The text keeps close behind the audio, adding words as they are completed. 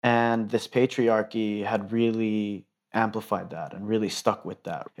And this patriarchy had really amplified that and really stuck with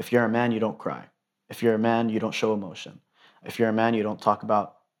that. If you're a man, you don't cry. If you're a man, you don't show emotion. If you're a man, you don't talk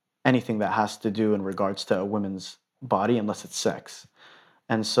about anything that has to do in regards to a woman's body unless it's sex.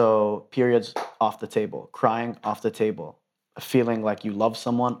 And so, periods off the table, crying off the table, feeling like you love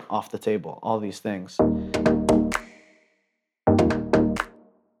someone off the table, all these things.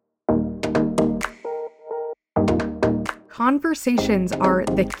 Conversations are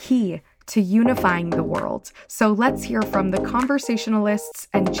the key to unifying the world. So let's hear from the conversationalists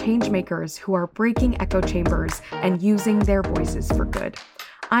and changemakers who are breaking echo chambers and using their voices for good.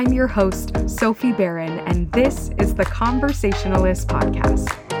 I'm your host, Sophie Barron, and this is the Conversationalist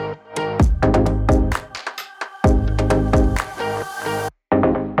Podcast.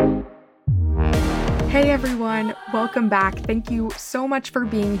 Hey everyone, welcome back. Thank you so much for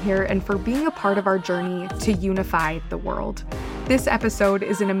being here and for being a part of our journey to unify the world. This episode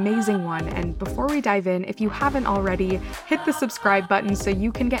is an amazing one, and before we dive in, if you haven't already, hit the subscribe button so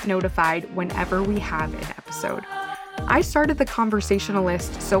you can get notified whenever we have an episode. I started the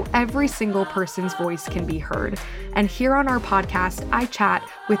Conversationalist so every single person's voice can be heard. And here on our podcast, I chat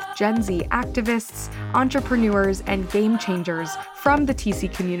with Gen Z activists, entrepreneurs, and game changers from the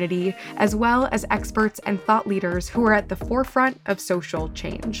TC community, as well as experts and thought leaders who are at the forefront of social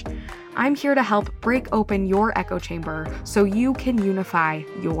change. I'm here to help break open your echo chamber so you can unify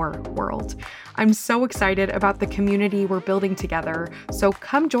your world. I'm so excited about the community we're building together, so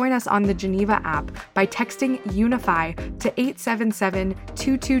come join us on the Geneva app by texting UNIFY to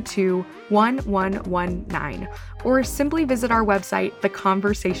 877-222-1119, or simply visit our website,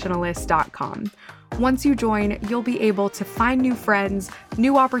 theconversationalist.com. Once you join, you'll be able to find new friends,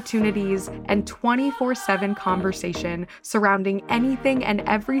 new opportunities, and 24/7 conversation surrounding anything and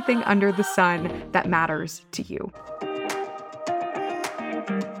everything under the sun that matters to you.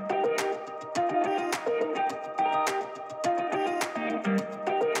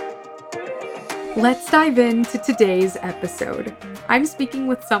 Let's dive into today's episode. I'm speaking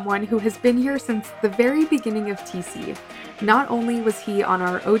with someone who has been here since the very beginning of TC. Not only was he on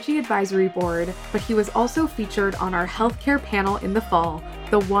our OG advisory board, but he was also featured on our healthcare panel in the fall,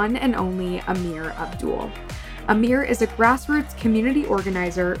 the one and only Ameer Abdul. Ameer is a grassroots community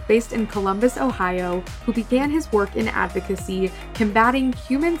organizer based in Columbus, Ohio, who began his work in advocacy combating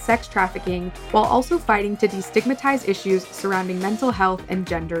human sex trafficking while also fighting to destigmatize issues surrounding mental health and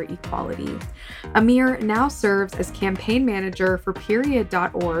gender equality. Ameer now serves as campaign manager for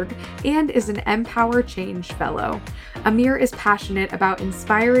Period.org and is an Empower Change Fellow. Ameer is passionate about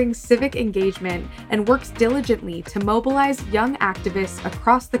inspiring civic engagement and works diligently to mobilize young activists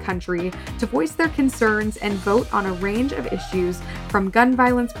across the country to voice their concerns and vote on a range of issues from gun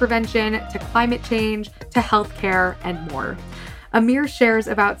violence prevention to climate change to healthcare and more. Ameer shares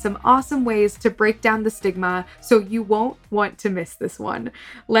about some awesome ways to break down the stigma, so you won't want to miss this one.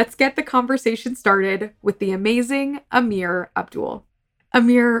 Let's get the conversation started with the amazing Ameer Abdul.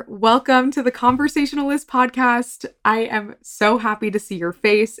 Ameer, welcome to the Conversationalist Podcast. I am so happy to see your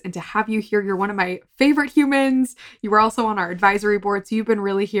face and to have you here. You're one of my favorite humans. You were also on our advisory board, so you've been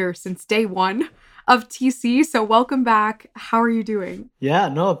really here since day one of TC. So welcome back. How are you doing? Yeah,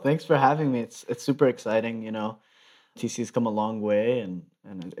 no, thanks for having me. It's super exciting, TC's come a long way, and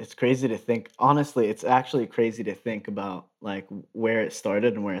it's crazy to think. Honestly, it's actually crazy to think about like where it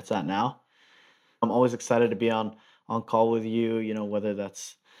started and where it's at now. I'm always excited to be on call with you, whether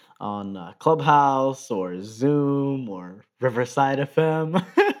that's on Clubhouse or Zoom or Riverside FM,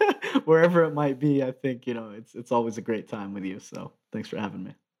 wherever it might be. I think, it's always a great time with you. So thanks for having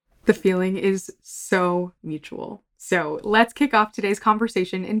me. The feeling is so mutual. So let's kick off today's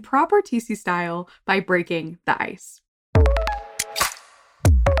conversation in proper TC style by breaking the ice.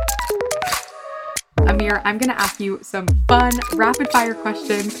 Ameer, I'm going to ask you some fun rapid fire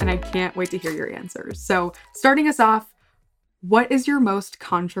questions, and I can't wait to hear your answers. So starting us off, what is your most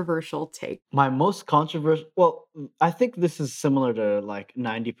controversial take? My most controversial, well, I think this is similar to like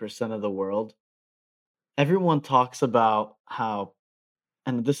 90% of the world. Everyone talks about how,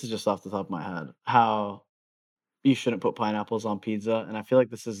 and this is just off the top of my head, how you shouldn't put pineapples on pizza. And I feel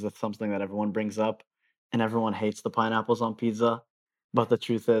like this is something that everyone brings up, and everyone hates the pineapples on pizza. But the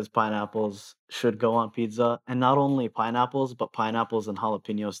truth is, pineapples should go on pizza. And not only pineapples, but pineapples and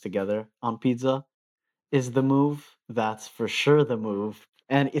jalapenos together on pizza is the move. That's for sure the move.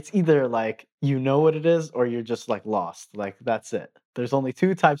 And it's either like you know what it is or you're just like lost. Like that's it. There's only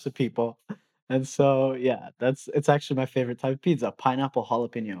two types of people. And so yeah, it's actually my favorite type of pizza, pineapple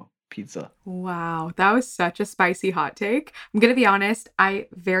jalapeno. pizza. Wow, that was such a spicy hot take. I'm gonna be honest, I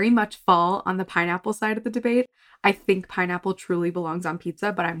very much fall on the pineapple side of the debate. I think pineapple truly belongs on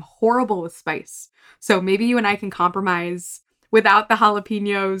pizza, but I'm horrible with spice. So maybe you and I can compromise without the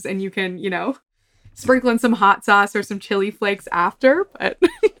jalapenos and you can, sprinkle in some hot sauce or some chili flakes after, but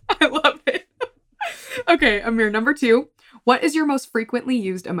I love it. Okay, Amir, number two. What is your most frequently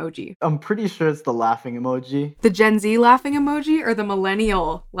used emoji? I'm pretty sure it's the laughing emoji. The Gen Z laughing emoji or the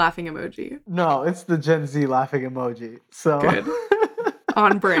millennial laughing emoji? No, it's the Gen Z laughing emoji. So Good.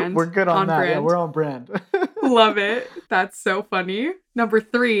 On brand. we're good on On that. Yeah, we're brand. on brand. Love it. That's so funny. Number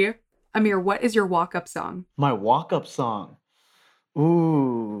three, Amir, what is your walk up song? My walk-up song.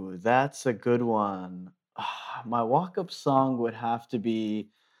 Ooh, that's a good one. My walk-up song would have to be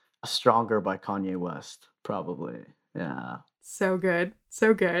Stronger by Kanye West, probably. Yeah. So good.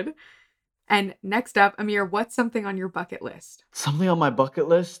 So good. And next up, Amir, what's something on your bucket list? Something on my bucket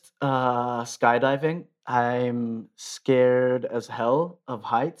list, skydiving. I'm scared as hell of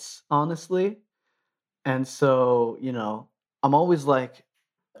heights, honestly. And so, I'm always like,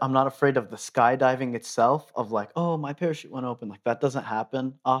 I'm not afraid of the skydiving itself, of like, oh, my parachute went open. Like, that doesn't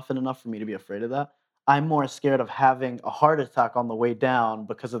happen often enough for me to be afraid of that. I'm more scared of having a heart attack on the way down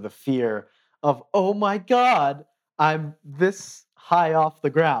because of the fear of, oh my God, I'm this high off the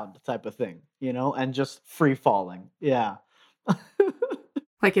ground type of thing, and just free falling. Yeah.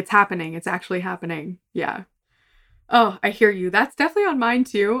 Like it's happening. It's actually happening. Yeah. Oh, I hear you. That's definitely on mine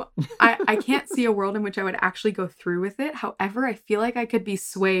too. I can't see a world in which I would actually go through with it. However, I feel like I could be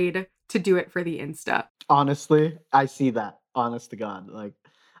swayed to do it for the Insta. Honestly, I see that. Honest to God. Like,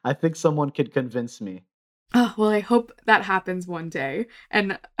 I think someone could convince me. Oh, well, I hope that happens one day.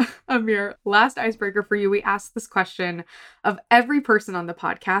 And Amir, last icebreaker for you. We asked this question of every person on the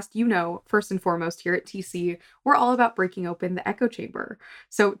podcast. First and foremost, here at TC, we're all about breaking open the echo chamber.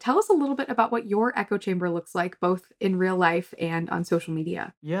 So tell us a little bit about what your echo chamber looks like, both in real life and on social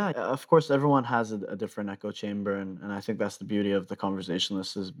media. Yeah, of course, everyone has a different echo chamber, and I think that's the beauty of the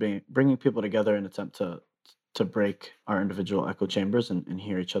conversationalist is bringing people together in an attempt to break our individual echo chambers and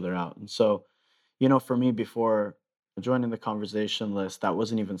hear each other out. And so, for me, before joining the conversation list, that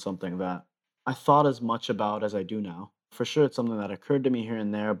wasn't even something that I thought as much about as I do now. For sure, it's something that occurred to me here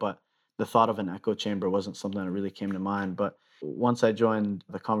and there, but the thought of an echo chamber wasn't something that really came to mind. But once I joined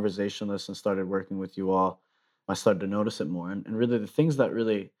the conversation list and started working with you all, I started to notice it more. And really, the things that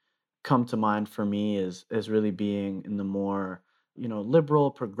really come to mind for me is really being in the more, liberal,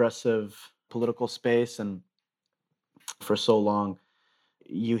 progressive political space. And for so long,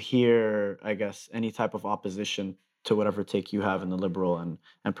 you hear, I guess, any type of opposition to whatever take you have in the liberal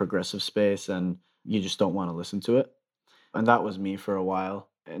and progressive space, and you just don't want to listen to it. And that was me for a while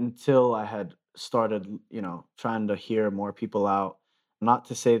until I had started, trying to hear more people out. Not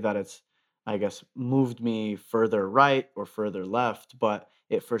to say that it's, I guess, moved me further right or further left, but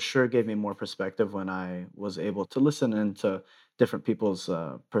it for sure gave me more perspective when I was able to listen into different people's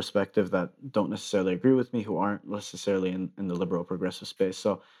perspective that don't necessarily agree with me, who aren't necessarily in the liberal progressive space.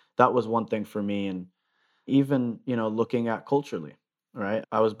 So that was one thing for me. And even, looking at culturally, right?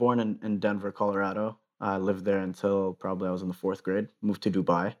 I was born in Denver, Colorado. I lived there until probably I was in the fourth grade, moved to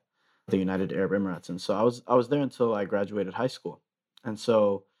Dubai, the United Arab Emirates. And so I was there until I graduated high school. And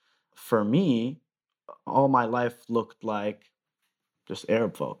so for me, all my life looked like just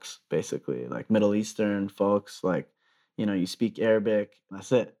Arab folks, basically, like Middle Eastern folks, like, you speak Arabic,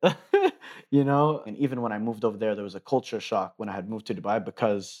 that's it. And even when I moved over there, there was a culture shock when I had moved to Dubai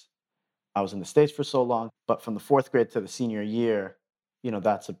because I was in the States for so long. But from the fourth grade to the senior year,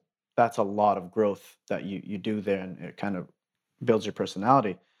 that's a lot of growth that you do there, and it kind of builds your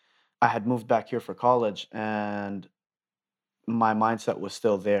personality. I had moved back here for college, and my mindset was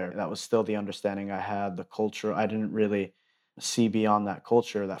still there. That was still the understanding I had, the culture. I didn't really see beyond that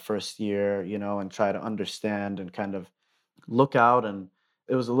culture that first year, and try to understand and kind of look out. And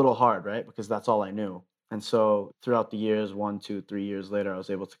it was a little hard, right? Because that's all I knew. And so throughout the years, 1, 2, 3 years later, I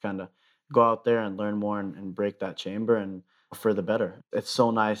was able to kind of go out there and learn more and break that chamber and for the better. It's so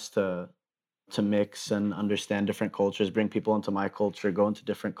nice to mix and understand different cultures, bring people into my culture, go into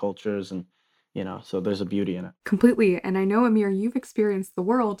different cultures, and so there's a beauty in it. Completely. And I know, Amir, you've experienced the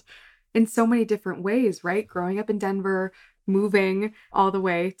world in so many different ways, right? Growing up in Denver, moving all the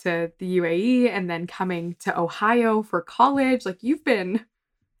way to the UAE, and then coming to Ohio for college. Like you've been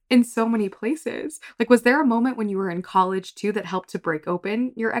in so many places. Like, was there a moment when you were in college too that helped to break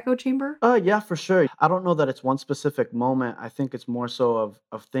open your echo chamber? Yeah, for sure. I don't know that it's one specific moment. I think it's more so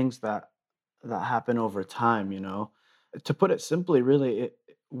of things that happen over time. To put it simply, really,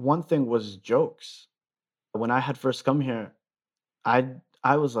 one thing was jokes. When I had first come here, I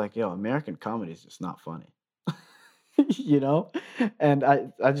I was like, "Yo, American comedy is just not funny." You know? And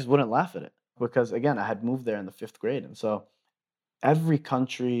I just wouldn't laugh at it because, again, I had moved there in the 5th grade, and so every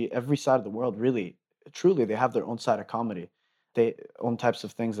country, every side of the world, really, truly, they have their own side of comedy. They own types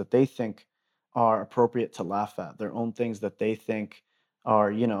of things that they think are appropriate to laugh at, their own things that they think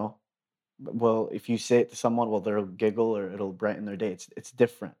are, well, if you say it to someone, well, they'll giggle or it'll brighten their day. It's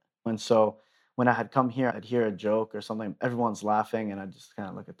different. And so when I had come here, I'd hear a joke or something, everyone's laughing, and I just kind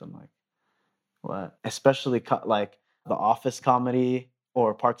of look at them like, what? Especially like the Office comedy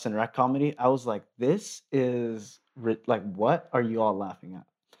or Parks and Rec comedy. I was like, this is like, what are you all laughing at?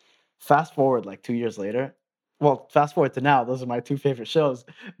 Fast forward like 2 years later, well, fast forward to now, those are my 2 favorite shows,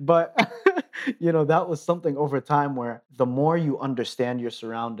 but, that was something over time where the more you understand your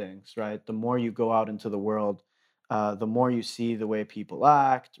surroundings, right, the more you go out into the world, the more you see the way people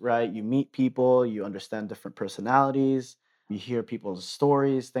act, right, you meet people, you understand different personalities, you hear people's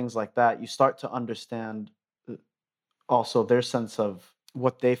stories, things like that, you start to understand, uh, also their sense of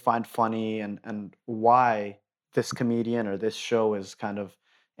what they find funny and why this comedian or this show is kind of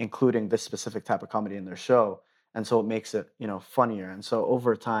including this specific type of comedy in their show, and so it makes it funnier. And so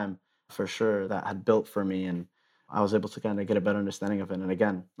over time, for sure, that had built for me, and I was able to kind of get a better understanding of it. And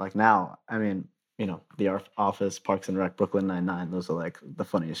again, like now, I mean, the Office, Parks and Rec, Brooklyn Nine-Nine, those are like the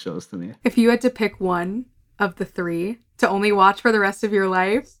funniest shows to me. If you had to pick one of the three to only watch for the rest of your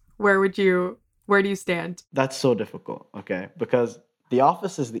life, where do you stand? That's so difficult, okay, because The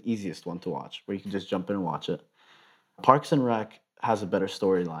Office is the easiest one to watch, where you can just jump in and watch it. Parks and Rec has a better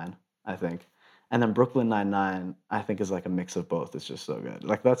storyline, I think. And then Brooklyn Nine-Nine, I think, is like a mix of both. It's just so good.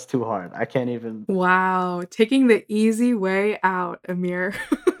 Like, that's too hard. I can't even. Wow, taking the easy way out, Amir.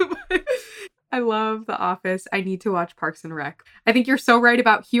 I love The Office. I need to watch Parks and Rec. I think you're so right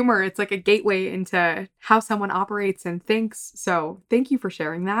about humor. It's like a gateway into how someone operates and thinks. So, thank you for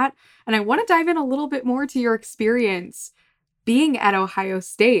sharing that. And I want to dive in a little bit more to your experience being at Ohio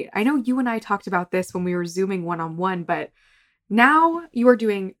State. I know you and I talked about this when we were Zooming one on one, but now you are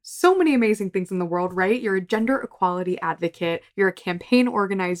doing so many amazing things in the world, right? You're a gender equality advocate, you're a campaign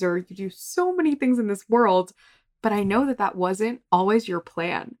organizer, you do so many things in this world. But I know that that wasn't always your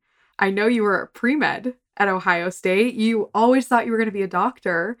plan. I know you were a pre med at Ohio State. You always thought you were going to be a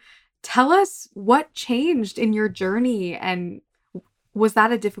doctor. Tell us what changed in your journey, and was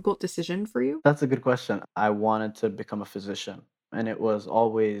that a difficult decision for you? That's a good question. I wanted to become a physician. And it was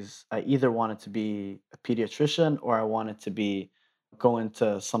always, I either wanted to be a pediatrician or I wanted to go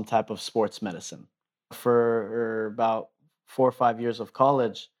into some type of sports medicine. For about 4 or 5 years of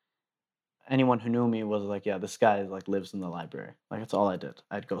college, anyone who knew me was like, yeah, this guy like lives in the library. Like that's all I did.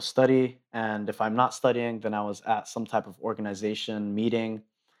 I'd go study, and if I'm not studying, then I was at some type of organization meeting.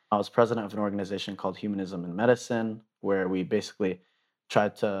 I was president of an organization called Humanism in Medicine, where we basically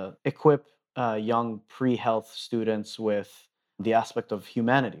tried to equip young pre-health students with the aspect of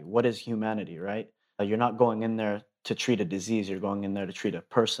humanity. What is humanity, right? You're not going in there to treat a disease, you're going in there to treat a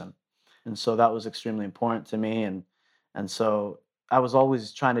person. And so that was extremely important to me, and so I was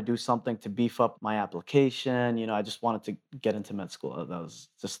always trying to do something to beef up my application. I just wanted to get into med school. That was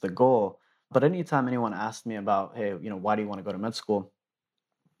just the goal. But anytime anyone asked me about, hey, why do you want to go to med school?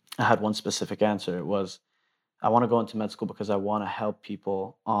 I had one specific answer. It was, I want to go into med school because I want to help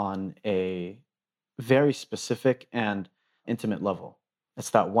people on a very specific and intimate level.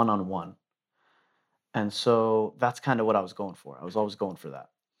 It's that one on one. And so that's kind of what I was going for. I was always going for that.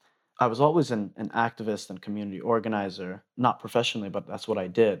 I was always an activist and community organizer, not professionally, but that's what I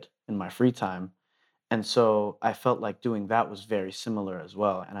did in my free time. And so I felt like doing that was very similar as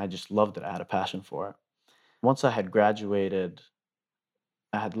well. And I just loved it. I had a passion for it. Once I had graduated,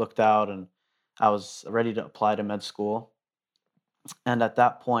 I had looked out and I was ready to apply to med school. And at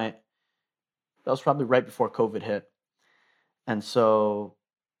that point, that was probably right before COVID hit. And so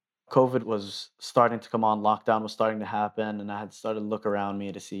COVID was starting to come on, lockdown was starting to happen. And I had started to look around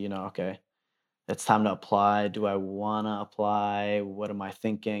me to see, okay, it's time to apply. Do I want to apply? What am I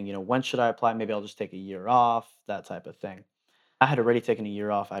thinking? When should I apply? Maybe I'll just take a year off, that type of thing. I had already taken a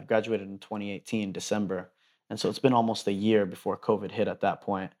year off. I had graduated in 2018, December. And so it's been almost a year before COVID hit at that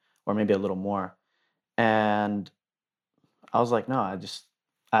point, or maybe a little more. And I was like, no,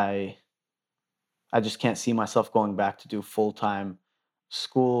 I, I just can't see myself going back to do full time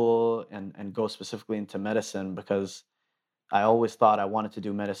school and go specifically into medicine because I always thought I wanted to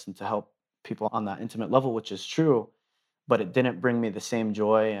do medicine to help people on that intimate level, which is true, but it didn't bring me the same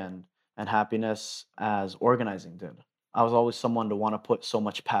joy and happiness as organizing did. I was always someone to want to put so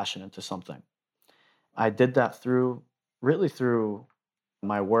much passion into something. I did that through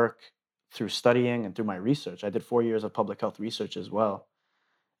my work, through studying and through my research. I did 4 years of public health research as well.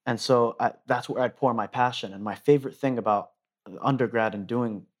 And so that's where I'd pour my passion. And my favorite thing about undergrad and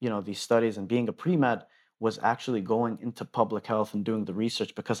doing, these studies and being a pre-med was actually going into public health and doing the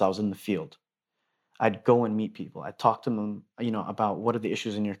research because I was in the field. I'd go and meet people. I'd talk to them, about what are the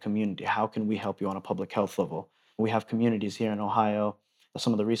issues in your community? How can we help you on a public health level? We have communities here in Ohio.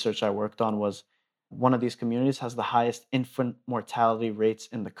 Some of the research I worked on was one of these communities has the highest infant mortality rates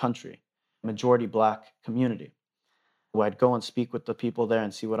in the country, majority Black community. Where I'd go and speak with the people there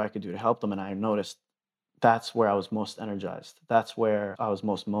and see what I could do to help them. And I noticed that's where I was most energized. That's where I was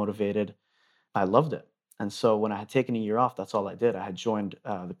most motivated. I loved it. And so when I had taken a year off, that's all I did. I had joined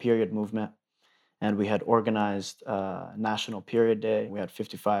the period movement, and we had organized National Period Day. We had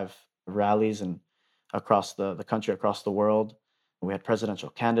 55 rallies and across the country, across the world. We had presidential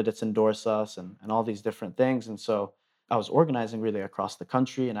candidates endorse us and all these different things. And so I was organizing really across the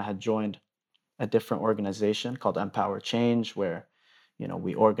country, and I had joined a different organization called Empower Change, where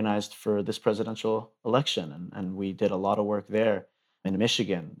we organized for this presidential election, and we did a lot of work there in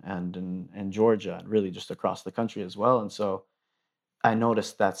Michigan and in Georgia, and really just across the country as well. And so I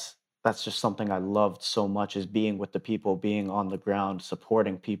noticed that's just something I loved so much, is being with the people, being on the ground,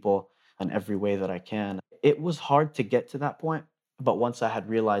 supporting people in every way that I can. It was hard to get to that point, but once I had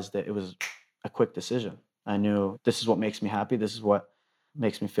realized it was a quick decision. I knew this is what makes me happy, this is what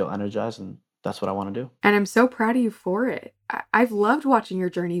makes me feel energized, and that's what I want to do. And I'm so proud of you for it. I've loved watching your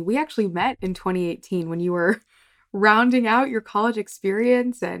journey. We actually met in 2018 when you were rounding out your college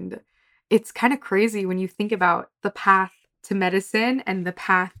experience. And it's kind of crazy when you think about the path to medicine and the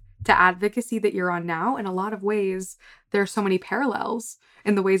path to advocacy that you're on now. In a lot of ways, there are so many parallels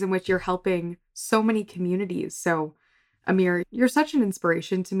in the ways in which you're helping so many communities. So, Amir, you're such an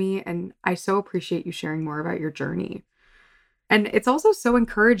inspiration to me. And I so appreciate you sharing more about your journey. And it's also so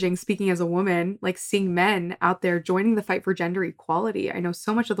encouraging, speaking as a woman, like seeing men out there joining the fight for gender equality. I know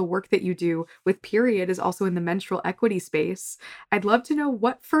so much of the work that you do with Period is also in the menstrual equity space. I'd love to know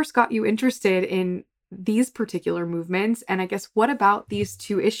what first got you interested in these particular movements. And I guess what about these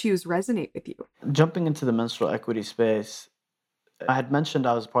two issues resonate with you? Jumping into the menstrual equity space, I had mentioned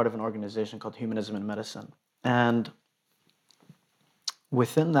I was part of an organization called Humanism in Medicine. And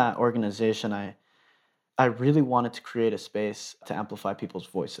within that organization, I really wanted to create a space to amplify people's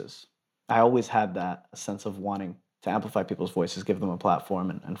voices. I always had that sense of wanting to amplify people's voices, give them a platform,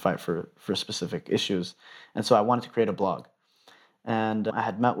 and fight for specific issues. And so I wanted to create a blog. And I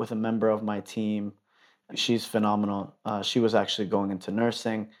had met with a member of my team. She's phenomenal. She was actually going into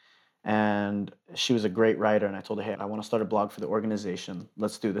nursing, and she was a great writer. And I told her, hey, I want to start a blog for the organization.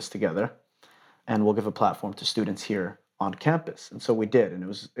 Let's do this together, and we'll give a platform to students here on campus. And so we did, and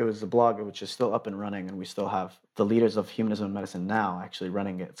it was a blog which is still up and running, and we still have the leaders of humanism and medicine now actually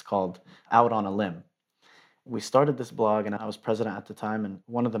running it. It's called Out on a Limb. We started this blog, and I was president at the time, and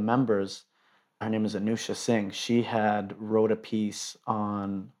one of the members, her name is Anusha Singh, she had wrote a piece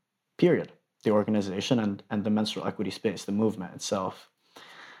on Period, the organization, and the menstrual equity space, the movement itself.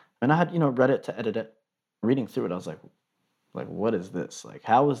 And I had, read it to edit it. Reading through it, I was like, what is this? Like,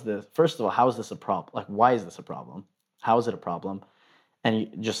 how is this? First of all, how is this a problem? Like, why is this a problem? How is it a problem?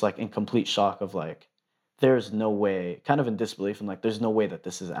 And just like in complete shock of like, there's no way, kind of in disbelief, and like, there's no way that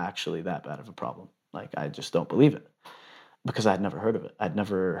this is actually that bad of a problem. Like, I just don't believe it, because I'd never heard of it. I'd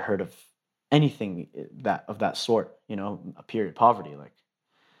never heard of anything that of that sort. A period poverty. Like,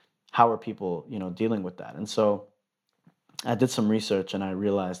 how are people, dealing with that? And so I did some research, and I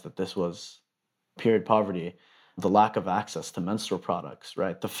realized that this was period poverty, the lack of access to menstrual products,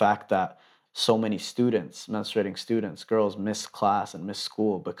 right? The fact that so many students, menstruating students, girls miss class and miss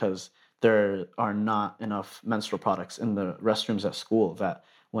school because there are not enough menstrual products in the restrooms at school, that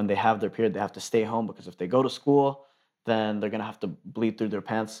when they have their period, they have to stay home, because if they go to school, then they're going to have to bleed through their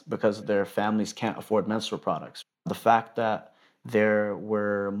pants because their families can't afford menstrual products. The fact that there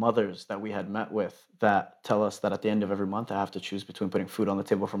were mothers that we had met with that tell us that at the end of every month, I have to choose between putting food on the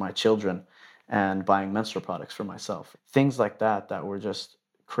table for my children and buying menstrual products for myself. Things like that that were just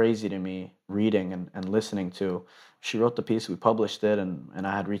crazy to me reading and listening to. She wrote the piece, we published it, and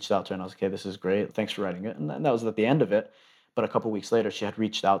I had reached out to her, and I was like, okay, this is great. Thanks for writing it. And that was at the end of it. But a couple weeks later, she had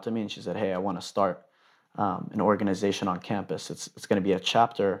reached out to me, and she said, hey, I want to start an organization on campus. It's going to be a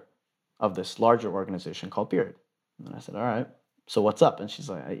chapter of this larger organization called Period. And I said, all right, so what's up? And she's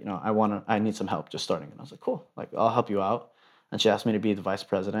like, I need some help just starting. And I was like, cool, like, I'll help you out. And she asked me to be the vice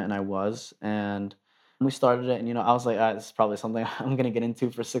president, and I was. And we started it, and I was like, this is probably something I'm gonna get into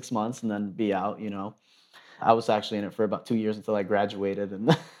for 6 months and then be out. I was actually in it for about 2 years until I graduated,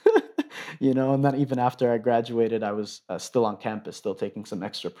 and and then even after I graduated, I was still on campus, still taking some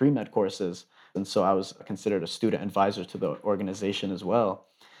extra pre-med courses, and so I was considered a student advisor to the organization as well.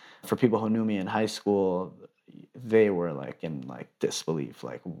 For people who knew me in high school, they were like in like disbelief,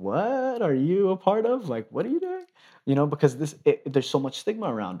 like, "What are you a part of? Like, what are you doing?" Because there's so much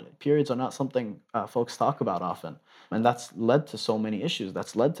stigma around it. Periods are not something folks talk about often, and that's led to so many issues.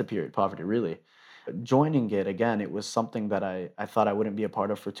 That's led to period poverty, really. Joining it again, it was something that I thought I wouldn't be a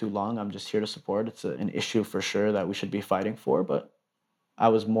part of for too long. I'm just here to support. It's an issue for sure that we should be fighting for, but I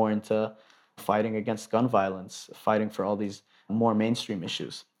was more into fighting against gun violence, fighting for all these more mainstream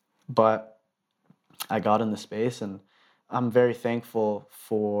issues. But I got in the space, and I'm very thankful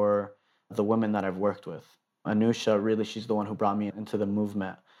for the women that I've worked with. Anusha, really, she's the one who brought me into the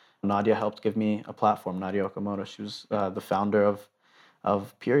movement. Nadia helped give me a platform. Nadia Okamoto, she was the founder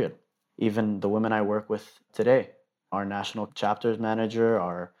of Period. Even the women I work with today, our national chapters manager,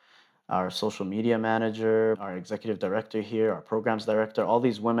 our social media manager, our executive director here, our programs director, all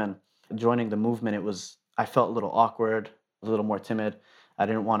these women joining the movement, I felt a little awkward, a little more timid. I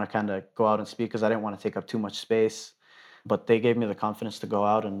didn't want to kind of go out and speak because I didn't want to take up too much space. But they gave me the confidence to go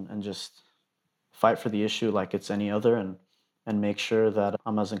out and just fight for the issue like it's any other, and make sure that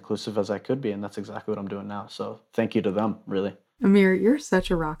I'm as inclusive as I could be. And that's exactly what I'm doing now. So thank you to them, really. Amir, you're such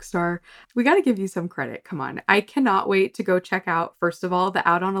a rock star. We got to give you some credit. Come on. I cannot wait to go check out, first of all, the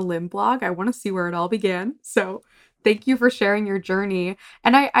Out on a Limb blog. I want to see where it all began. So thank you for sharing your journey.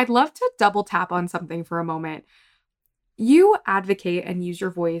 And I'd love to double tap on something for a moment. You advocate and use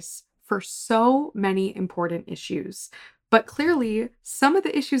your voice for so many important issues. But clearly, some of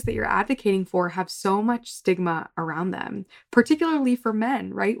the issues that you're advocating for have so much stigma around them, particularly for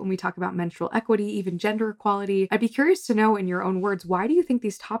men, right? When we talk about menstrual equity, even gender equality, I'd be curious to know in your own words, why do you think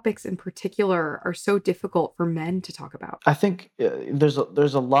these topics in particular are so difficult for men to talk about? I think there's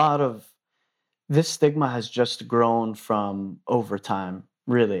a lot of this stigma has just grown from over time.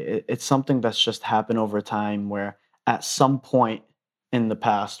 Really, it's something that's just happened over time where at some point in the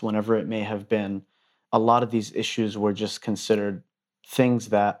past, whenever it may have been, a lot of these issues were just considered things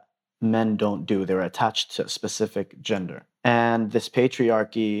that men don't do. They were attached to a specific gender. And this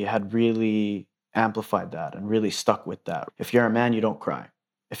patriarchy had really amplified that and really stuck with that. If you're a man, you don't cry.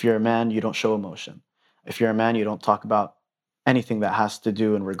 If you're a man, you don't show emotion. If you're a man, you don't talk about anything that has to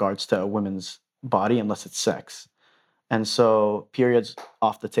do in regards to a woman's body unless it's sex. And so periods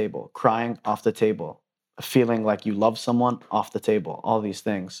off the table, crying off the table, feeling like you love someone off the table, all these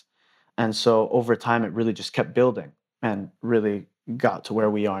things. And so over time it really just kept building and really got to where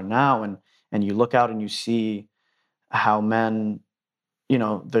we are now. And you look out and you see how men,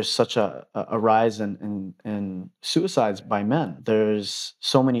 there's such a rise in suicides by men. There's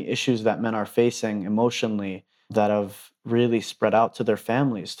so many issues that men are facing emotionally that have really spread out to their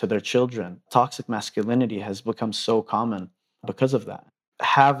families, to their children. Toxic masculinity has become so common because of that.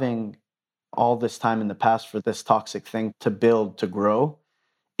 Having all this time in the past for this toxic thing to build, to grow,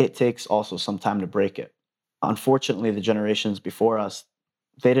 it takes also some time to break it. Unfortunately, the generations before us,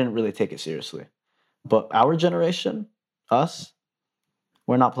 they didn't really take it seriously. But our generation, us,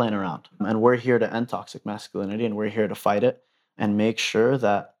 we're not playing around. And we're here to end toxic masculinity, and we're here to fight it and make sure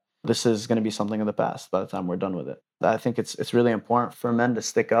that this is going to be something of the past by the time we're done with it. I think it's really important for men to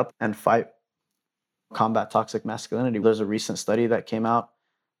stick up and fight, combat toxic masculinity. There's a recent study that came out.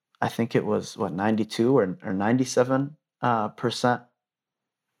 I think it was 92 or 97 percent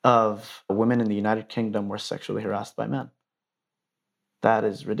of women in the United Kingdom were sexually harassed by men. That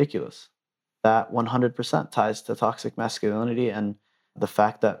is ridiculous. That 100% ties to toxic masculinity and the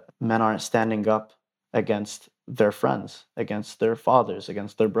fact that men aren't standing up against their friends, against their fathers,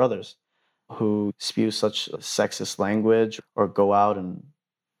 against their brothers who spew such sexist language or go out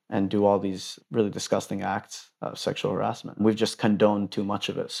and do all these really disgusting acts of sexual harassment. We've just condoned too much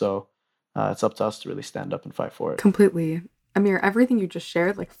of it. So it's up to us to really stand up and fight for it. Completely. Amir, everything you just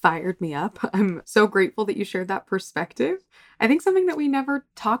shared fired me up. I'm so grateful that you shared that perspective. I think something that we never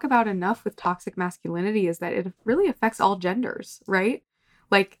talk about enough with toxic masculinity is that it really affects all genders, right?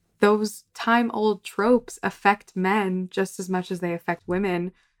 Like those time-old tropes affect men just as much as they affect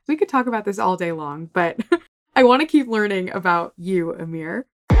women. We could talk about this all day long, but I want to keep learning about you, Amir.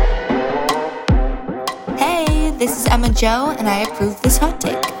 Hey, this is Emma Joe, and I approve this hot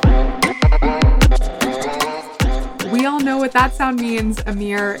take. We all know what that sound means,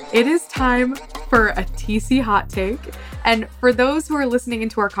 Ameer. It is time for a TC hot take. And for those who are listening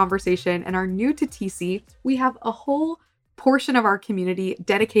into our conversation and are new to TC, we have a whole portion of our community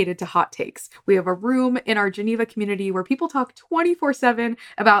dedicated to hot takes. We have a room in our Geneva community where people talk 24/7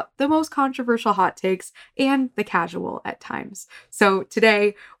 about the most controversial hot takes and the casual at times. So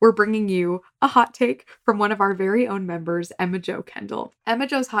today we're bringing you a hot take from one of our very own members, Emma Jo Kendall. Emma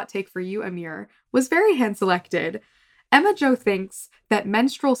Jo's hot take for you, Ameer, was very hand selected. Emma Jo thinks that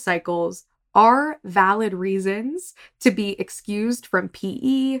menstrual cycles are valid reasons to be excused from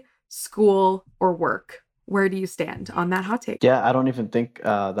PE, school, or work. Where do you stand on that hot take? Yeah, I don't even think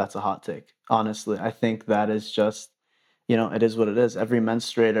that's a hot take. Honestly, I think that is just, it is what it is. Every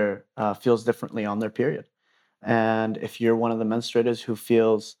menstruator feels differently on their period. And if you're one of the menstruators who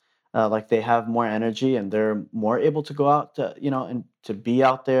feels like they have more energy and they're more able to go out to, and to be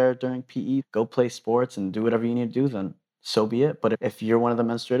out there during PE, go play sports and do whatever you need to do, then so be it. But if you're one of the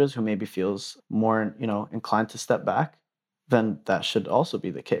menstruators who maybe feels more, inclined to step back, then that should also be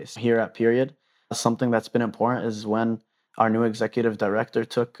the case. Here at Period, something that's been important is when our new executive director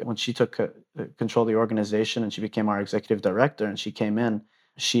when she took control of the organization and she became our executive director and she came in,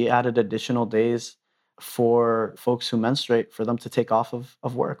 she added additional days for folks who menstruate for them to take off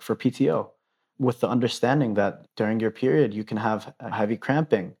of work for PTO with the understanding that during your period you can have a heavy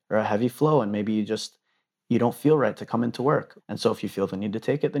cramping or a heavy flow and maybe you don't feel right to come into work. And so if you feel the need to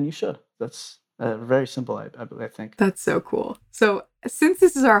take it, then you should. That's very simple, I think. That's so cool. So, since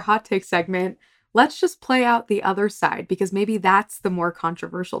this is our hot take segment, let's just play out the other side because maybe that's the more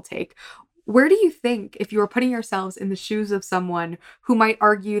controversial take. Where do you think, if you were putting yourselves in the shoes of someone who might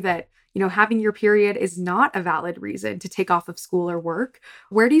argue that, having your period is not a valid reason to take off of school or work,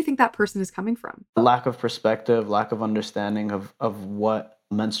 where do you think that person is coming from? Lack of perspective, lack of understanding of what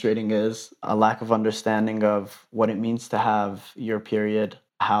menstruating is, a lack of understanding of what it means to have your period,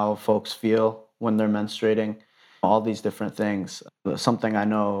 how folks feel when they're menstruating, all these different things. Something I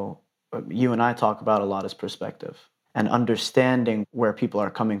know you and I talk about a lot is perspective and understanding where people are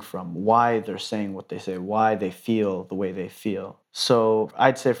coming from, why they're saying what they say, why they feel the way they feel. So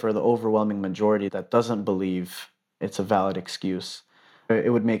I'd say for the overwhelming majority that doesn't believe it's a valid excuse, it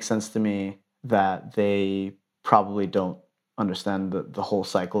would make sense to me that they probably don't understand the whole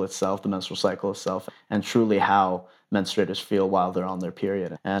cycle itself, the menstrual cycle itself, and truly how menstruators feel while they're on their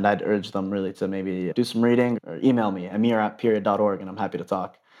period. And I'd urge them really to maybe do some reading or email me, Ameer@period.org, and I'm happy to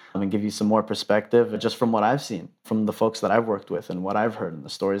talk and give you some more perspective just from what I've seen, from the folks that I've worked with and what I've heard and the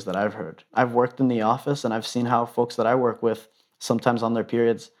stories that I've heard. I've worked in the office and I've seen how folks that I work with, sometimes on their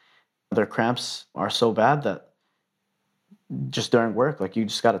periods, their cramps are so bad that just during work, like you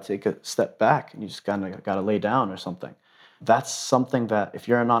just got to take a step back and you just kind of got to lay down or something. That's something that if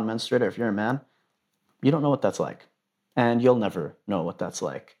you're a non-menstruator, if you're a man, you don't know what that's like. And you'll never know what that's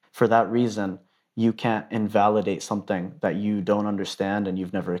like. For that reason, you can't invalidate something that you don't understand and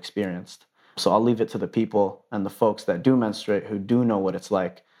you've never experienced. So I'll leave it to the people and the folks that do menstruate who do know what it's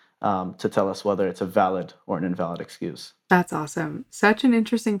like to tell us whether it's a valid or an invalid excuse. That's awesome. Such an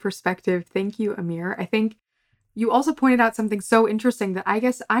interesting perspective. Thank you, Ameer. I think you also pointed out something so interesting that I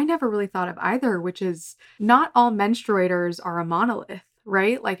guess I never really thought of either, which is not all menstruators are a monolith,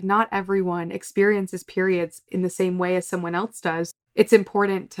 right? Like, not everyone experiences periods in the same way as someone else does. It's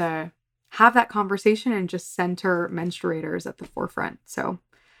important to have that conversation and just center menstruators at the forefront. So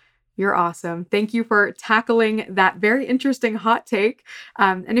you're awesome. Thank you for tackling that very interesting hot take.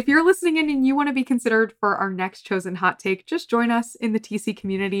 And if you're listening in and you want to be considered for our next chosen hot take, just join us in the TC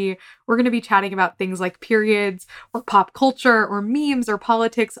community. We're going to be chatting about things like periods or pop culture or memes or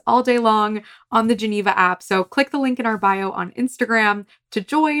politics all day long on the Geneva app. So click the link in our bio on Instagram to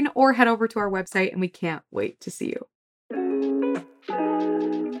join or head over to our website, and we can't wait to see you.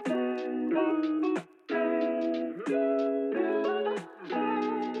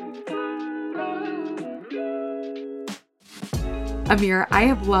 Ameer, I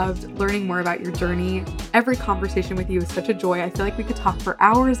have loved learning more about your journey. Every conversation with you is such a joy. I feel like we could talk for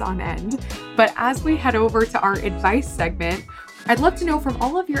hours on end. But as we head over to our advice segment, I'd love to know, from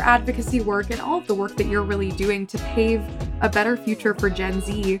all of your advocacy work and all of the work that you're really doing to pave a better future for Gen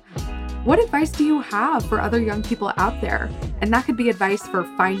Z, what advice do you have for other young people out there? And that could be advice for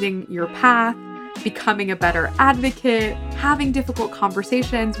finding your path, becoming a better advocate, having difficult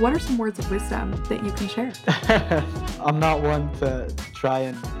conversations. What are some words of wisdom that you can share? I'm not one to try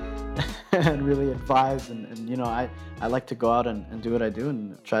and and really advise and I like to go out and do what I do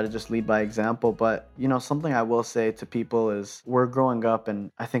and try to just lead by example. But something I will say to people is we're growing up,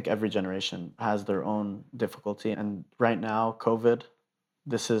 and I think every generation has their own difficulty. And right now, COVID,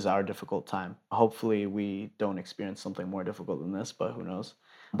 this is our difficult time. Hopefully we don't experience something more difficult than this, but who knows.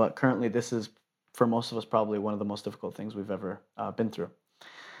 But currently this is, for most of us, probably one of the most difficult things we've ever been through.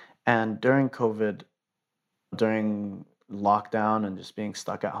 And during COVID, during lockdown and just being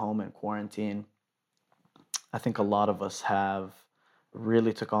stuck at home in quarantine, I think a lot of us have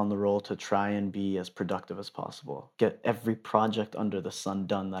really took on the role to try and be as productive as possible. Get every project under the sun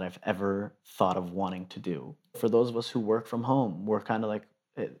done that I've ever thought of wanting to do. For those of us who work from home, we're kind of like,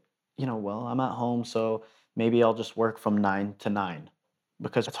 well, I'm at home, so Maybe I'll just work from 9 to 9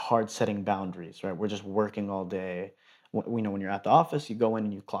 because it's hard setting boundaries, right? We're just working all day. When you're at the office, you go in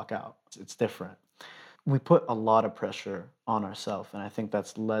and you clock out. It's different. We put a lot of pressure on ourselves, and I think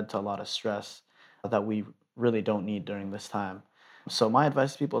that's led to a lot of stress that we really don't need during this time. So my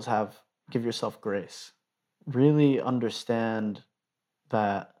advice to people is give yourself grace. Really understand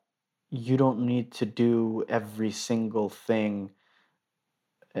that you don't need to do every single thing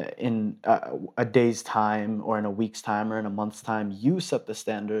in a day's time or in a week's time or in a month's time. You set the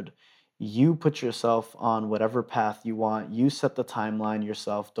standard. You put yourself on whatever path you want. You set the timeline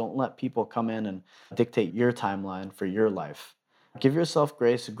yourself. Don't let people come in and dictate your timeline for your life. Give yourself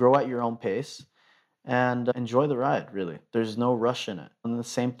grace, grow at your own pace, and enjoy the ride, really. There's no rush in it. And the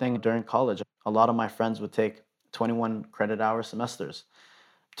same thing during college. A lot of my friends would take 21 credit hour semesters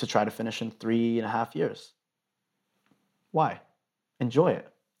to try to finish in 3.5 years. Why? Enjoy it.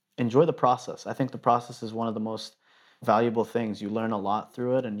 Enjoy the process. I think the process is one of the most valuable things. You learn a lot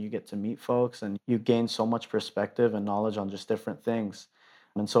through it, and you get to meet folks, and you gain so much perspective and knowledge on just different things.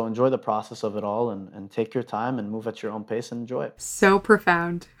 And so enjoy the process of it all, and take your time and move at your own pace and enjoy it. So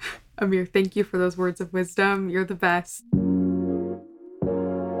profound. Amir, thank you for those words of wisdom. You're the best.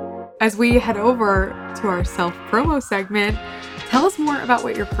 As we head over to our self-promo segment, tell us more about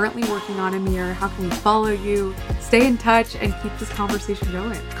what you're currently working on, Ameer. How can we follow you, stay in touch, and keep this conversation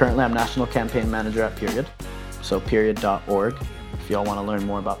going? Currently, I'm National Campaign Manager at Period, so period.org. If y'all want to learn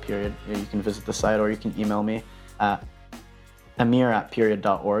more about Period, you can visit the site, or you can email me at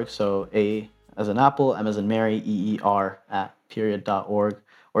Ameer@period.org. So A as in Apple, M as in Mary, EER @period.org.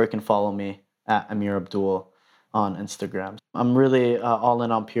 Or you can follow me at Ameer Abdul on Instagram. I'm really all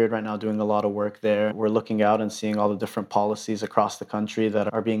in on Period right now, doing a lot of work there. We're looking out and seeing all the different policies across the country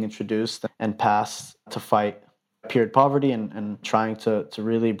that are being introduced and passed to fight period poverty and trying to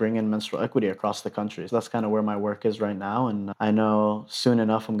really bring in menstrual equity across the country. So that's kind of where my work is right now. And I know soon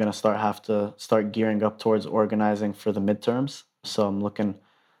enough I'm going to have to start gearing up towards organizing for the midterms. So I'm looking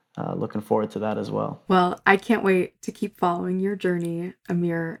forward to that as well. Well, I can't wait to keep following your journey,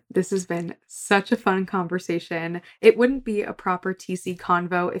 Ameer. This has been such a fun conversation. It wouldn't be a proper TC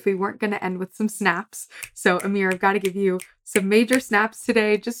convo if we weren't going to end with some snaps. So, Ameer, I've got to give you some major snaps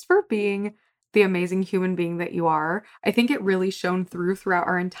today just for being the amazing human being that you are. I think it really shone throughout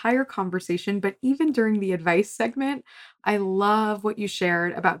our entire conversation, but even during the advice segment, I love what you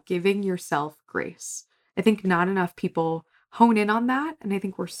shared about giving yourself grace. I think not enough people hone in on that. And I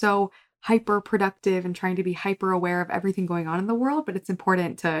think we're so hyper productive and trying to be hyper aware of everything going on in the world, but it's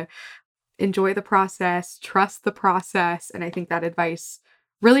important to enjoy the process, trust the process. And I think that advice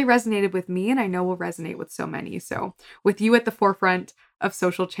really resonated with me, and I know will resonate with so many. So with you at the forefront of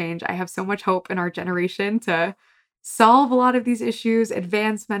social change, I have so much hope in our generation to solve a lot of these issues,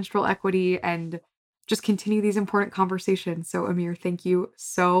 advance menstrual equity, and just continue these important conversations. So Ameer, thank you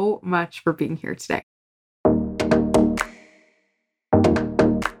so much for being here today.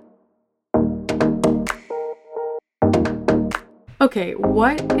 Okay,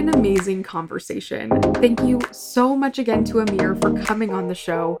 what an amazing conversation. Thank you so much again to Ameer for coming on the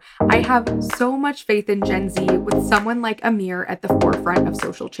show. I have so much faith in Gen Z with someone like Ameer at the forefront of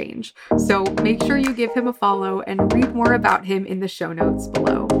social change. So make sure you give him a follow and read more about him in the show notes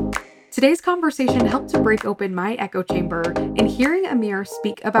below. Today's conversation helped to break open my echo chamber in hearing Ameer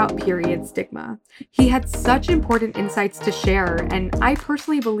speak about period stigma. He had such important insights to share, and I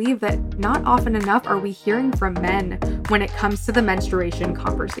personally believe that not often enough are we hearing from men when it comes to the menstruation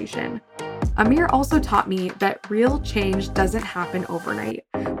conversation. Ameer also taught me that real change doesn't happen overnight.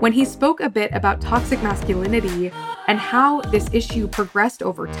 When he spoke a bit about toxic masculinity and how this issue progressed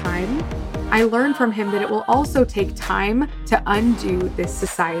over time, I learned from him that it will also take time to undo this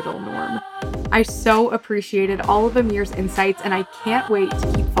societal norm. I so appreciated all of Ameer's insights, and I can't wait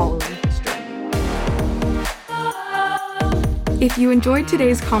to keep following his journey. If you enjoyed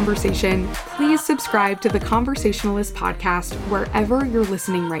today's conversation, please subscribe to the Conversationalist podcast wherever you're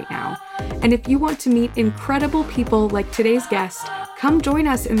listening right now. And if you want to meet incredible people like today's guest, come join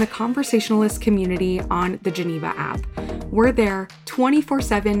us in the Conversationalist community on the Geneva app. We're there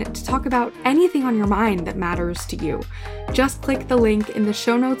 24/7 to talk about anything on your mind that matters to you. Just click the link in the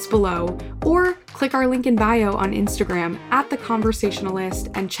show notes below, or click our link in bio on Instagram at The Conversationalist,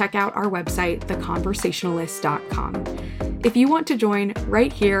 and check out our website, theconversationalist.com. If you want to join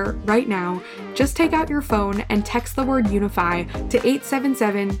right here, right now, just take out your phone and text the word unify to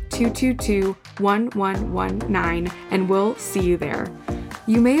 877-222-1119, and we'll see you there.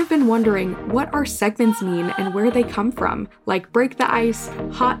 You may have been wondering what our segments mean and where they come from, like Break the Ice,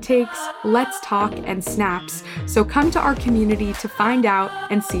 Hot Takes, Let's Talk, and Snaps. So come to our community to find out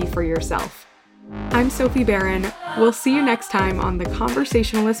and see for yourself. I'm Sophie Barron. We'll see you next time on the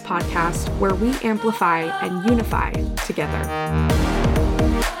Conversationalist podcast, where we amplify and unify together.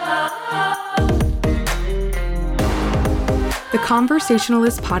 The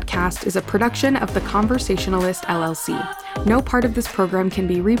Conversationalist podcast is a production of The Conversationalist LLC. No part of this program can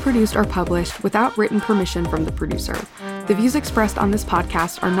be reproduced or published without written permission from the producer. The views expressed on this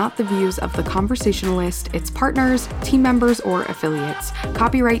podcast are not the views of The Conversationalist, its partners, team members, or affiliates.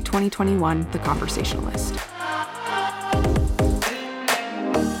 Copyright 2021, The Conversationalist.